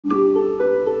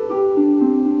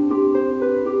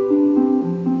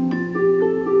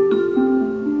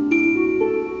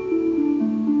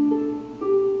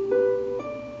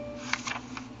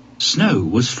Snow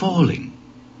was falling.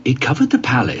 It covered the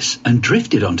palace and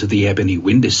drifted onto the ebony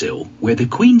windowsill where the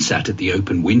Queen sat at the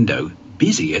open window,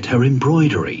 busy at her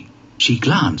embroidery. She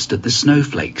glanced at the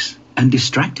snowflakes and,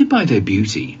 distracted by their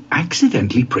beauty,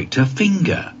 accidentally pricked her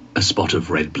finger. A spot of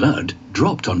red blood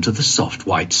dropped onto the soft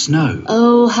white snow.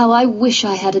 Oh, how I wish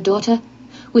I had a daughter,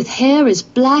 with hair as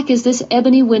black as this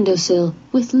ebony windowsill,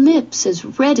 with lips as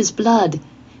red as blood,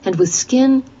 and with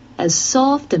skin as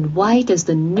soft and white as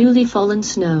the newly fallen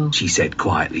snow, she said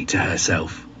quietly to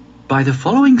herself. By the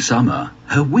following summer,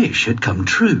 her wish had come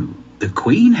true. The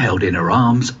Queen held in her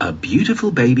arms a beautiful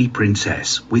baby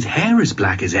princess with hair as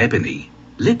black as ebony,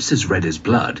 lips as red as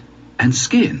blood, and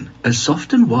skin as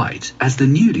soft and white as the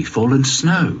newly fallen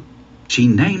snow. She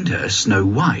named her Snow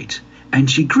White,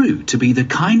 and she grew to be the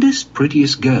kindest,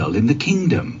 prettiest girl in the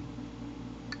kingdom.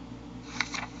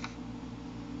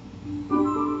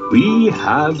 We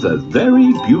have a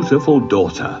very beautiful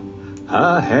daughter.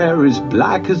 Her hair is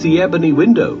black as the ebony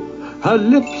window. Her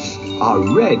lips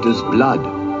are red as blood,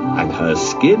 and her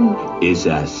skin is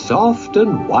as soft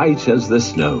and white as the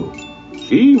snow.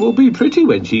 She will be pretty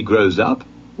when she grows up.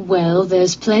 Well,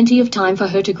 there's plenty of time for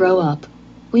her to grow up.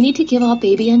 We need to give our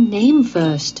baby a name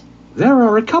first. There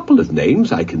are a couple of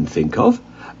names I can think of,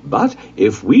 but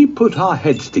if we put our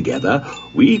heads together,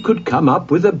 we could come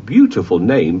up with a beautiful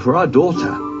name for our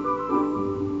daughter.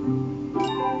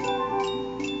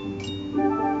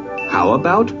 How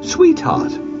about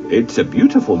Sweetheart? It's a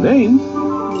beautiful name.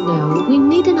 No, we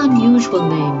need an unusual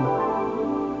name.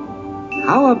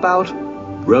 How about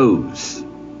Rose?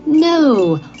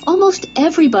 No, almost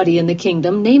everybody in the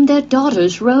kingdom named their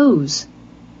daughters Rose.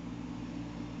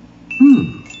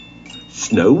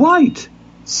 Snow White.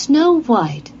 Snow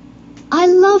White. I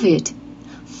love it.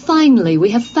 Finally,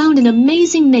 we have found an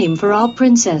amazing name for our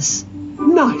princess.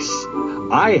 Nice.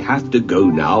 I have to go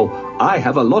now. I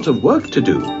have a lot of work to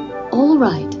do. All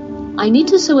right. I need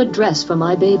to sew a dress for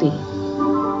my baby.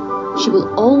 She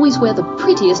will always wear the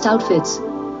prettiest outfits.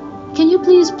 Can you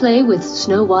please play with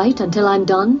Snow White until I'm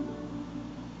done?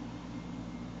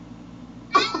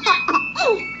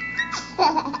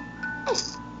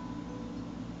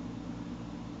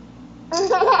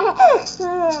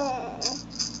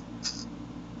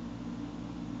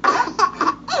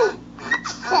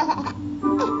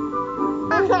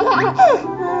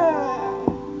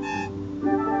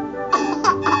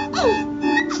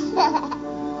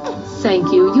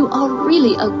 Thank you. You are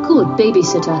really a good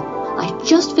babysitter. I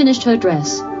just finished her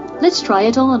dress. Let's try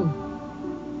it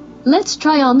on. Let's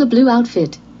try on the blue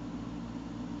outfit.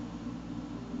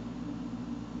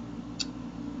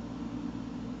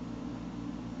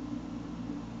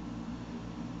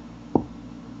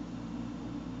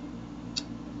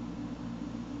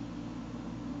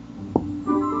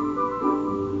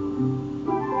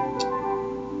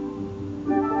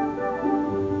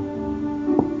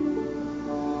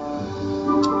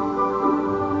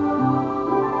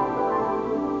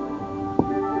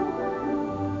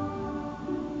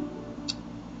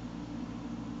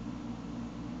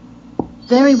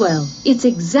 Very well. It's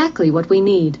exactly what we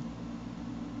need.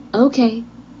 Okay,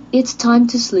 it's time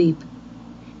to sleep.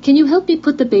 Can you help me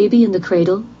put the baby in the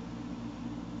cradle?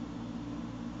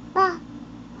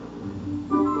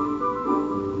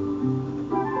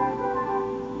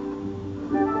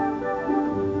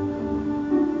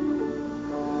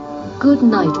 Good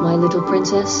night, my little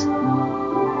princess.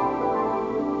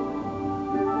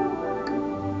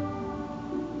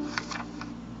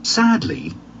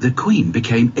 Sadly, the Queen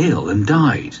became ill and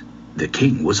died. The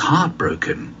King was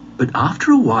heartbroken, but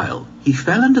after a while he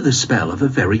fell under the spell of a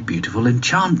very beautiful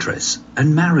enchantress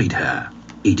and married her.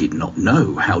 He did not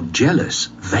know how jealous,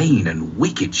 vain and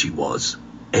wicked she was.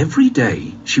 Every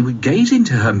day she would gaze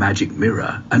into her magic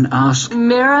mirror and ask,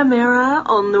 "Mirror, mirror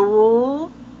on the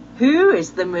wall, who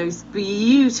is the most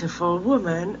beautiful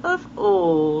woman of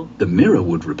all?" The mirror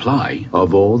would reply,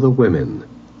 "Of all the women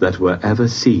that were ever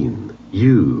seen,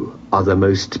 you are the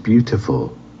most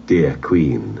beautiful, dear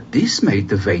Queen." This made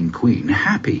the vain Queen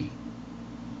happy.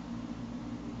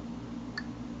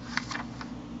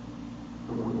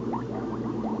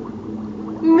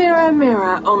 Mirror,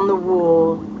 mirror on the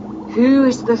wall, who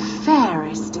is the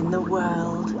fairest in the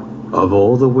world? Of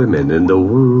all the women in the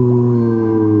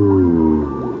world.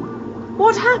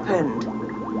 What happened?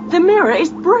 The mirror is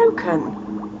broken.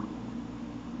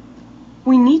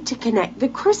 We need to connect the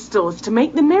crystals to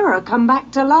make the mirror come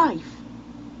back to life.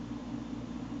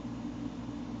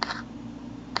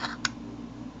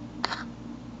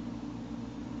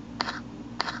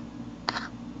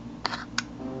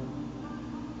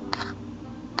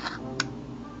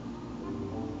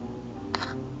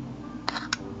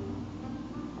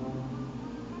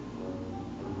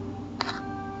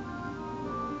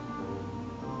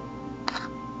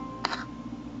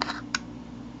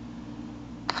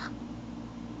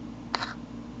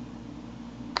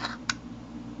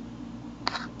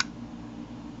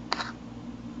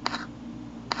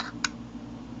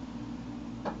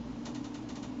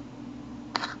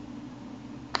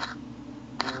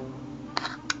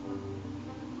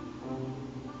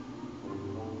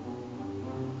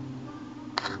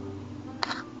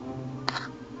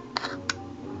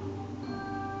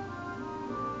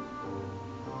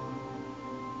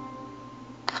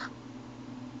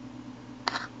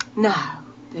 Now,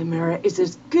 the mirror is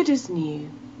as good as new.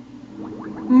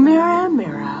 Mirror,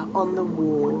 mirror on the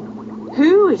wall,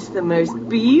 who is the most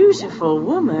beautiful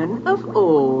woman of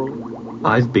all?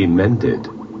 I've been mended,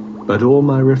 but all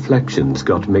my reflections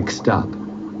got mixed up.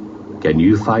 Can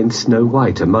you find Snow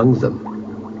White among them?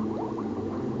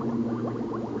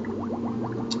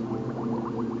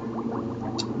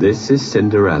 This is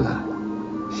Cinderella.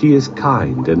 She is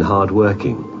kind and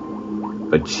hard-working,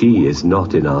 but she is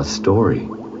not in our story.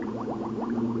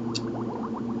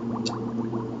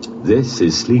 This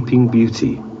is Sleeping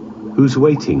Beauty, who's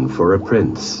waiting for a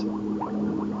prince.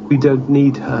 We don't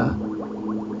need her.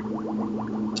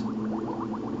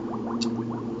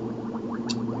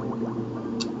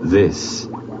 This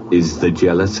is the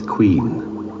jealous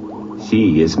queen.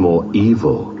 She is more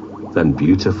evil than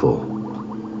beautiful.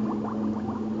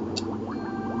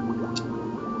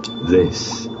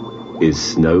 This is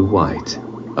Snow White.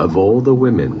 Of all the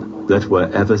women that were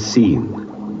ever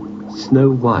seen, Snow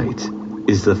White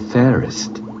is the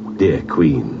fairest, dear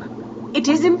queen. It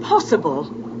is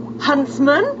impossible.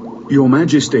 Huntsman, Your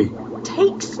Majesty.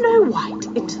 take Snow White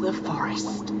into the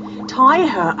forest, tie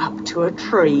her up to a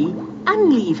tree,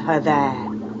 and leave her there.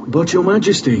 But Your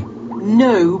Majesty.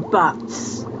 No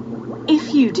buts.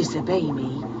 If you disobey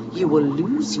me, you will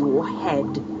lose your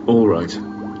head. All right,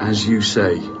 as you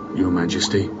say, Your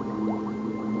Majesty.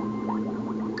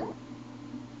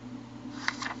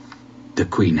 The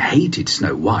Queen hated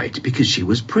Snow White because she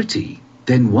was pretty.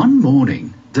 Then one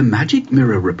morning, the magic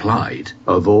mirror replied,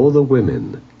 Of all the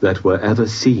women that were ever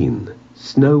seen,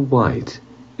 Snow White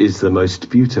is the most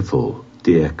beautiful,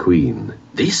 dear queen.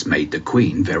 This made the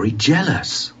Queen very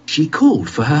jealous. She called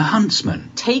for her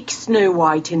huntsman. Take Snow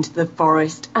White into the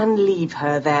forest and leave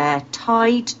her there,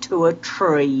 tied to a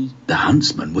tree. The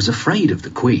huntsman was afraid of the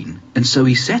Queen, and so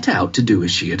he set out to do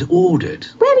as she had ordered.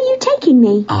 Where are you taking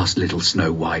me? Asked little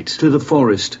Snow White. To the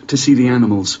forest to see the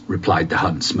animals. Replied the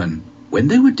huntsman. When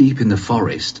they were deep in the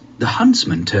forest, the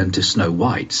huntsman turned to Snow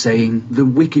White, saying, The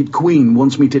wicked queen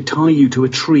wants me to tie you to a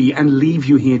tree and leave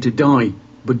you here to die.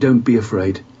 But don't be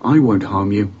afraid. I won't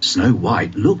harm you. Snow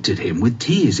White looked at him with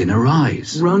tears in her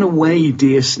eyes. Run away,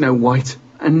 dear Snow White,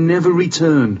 and never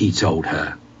return, He told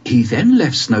her. He then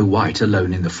left Snow White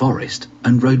alone in the forest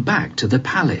and rode back to the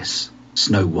palace.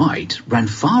 Snow White ran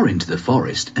far into the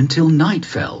forest until night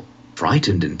fell.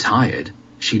 Frightened and tired,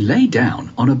 she lay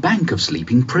down on a bank of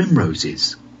sleeping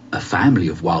primroses. A family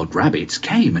of wild rabbits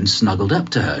came and snuggled up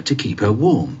to her to keep her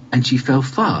warm, and she fell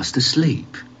fast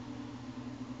asleep.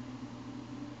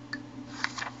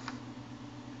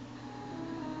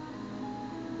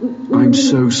 I'm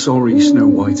so sorry, Snow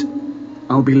White.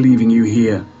 I'll be leaving you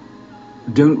here.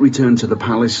 Don't return to the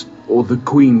palace, or the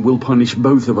Queen will punish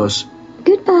both of us.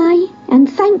 Goodbye, and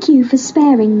thank you for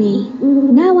sparing me.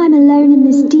 Now I'm alone in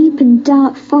this deep and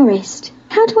dark forest.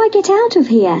 How do I get out of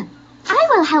here? I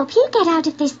will help you get out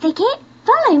of this thicket.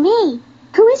 Follow me.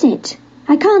 Who is it?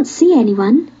 I can't see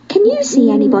anyone. Can you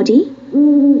see anybody?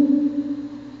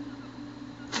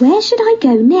 Where should I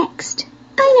go next?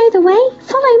 I know the way.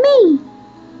 Follow me.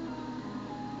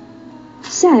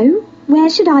 So, where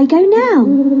should I go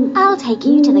now? I'll take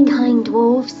you to the kind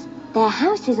dwarfs. Their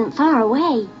house isn't far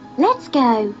away. Let's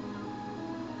go.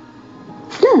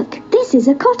 Look, this is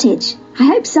a cottage. I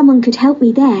hope someone could help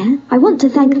me there. I want to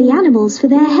thank the animals for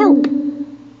their help.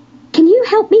 Can you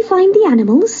help me find the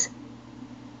animals?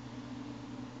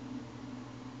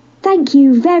 Thank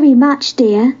you very much,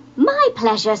 dear. My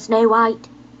pleasure, Snow White.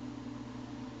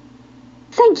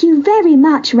 Thank you very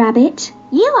much, Rabbit.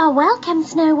 You are welcome,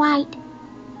 Snow White.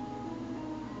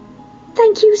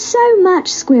 Thank you so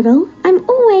much, Squirrel. I'm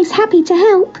always happy to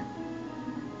help.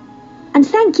 And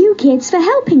thank you, kids, for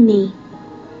helping me.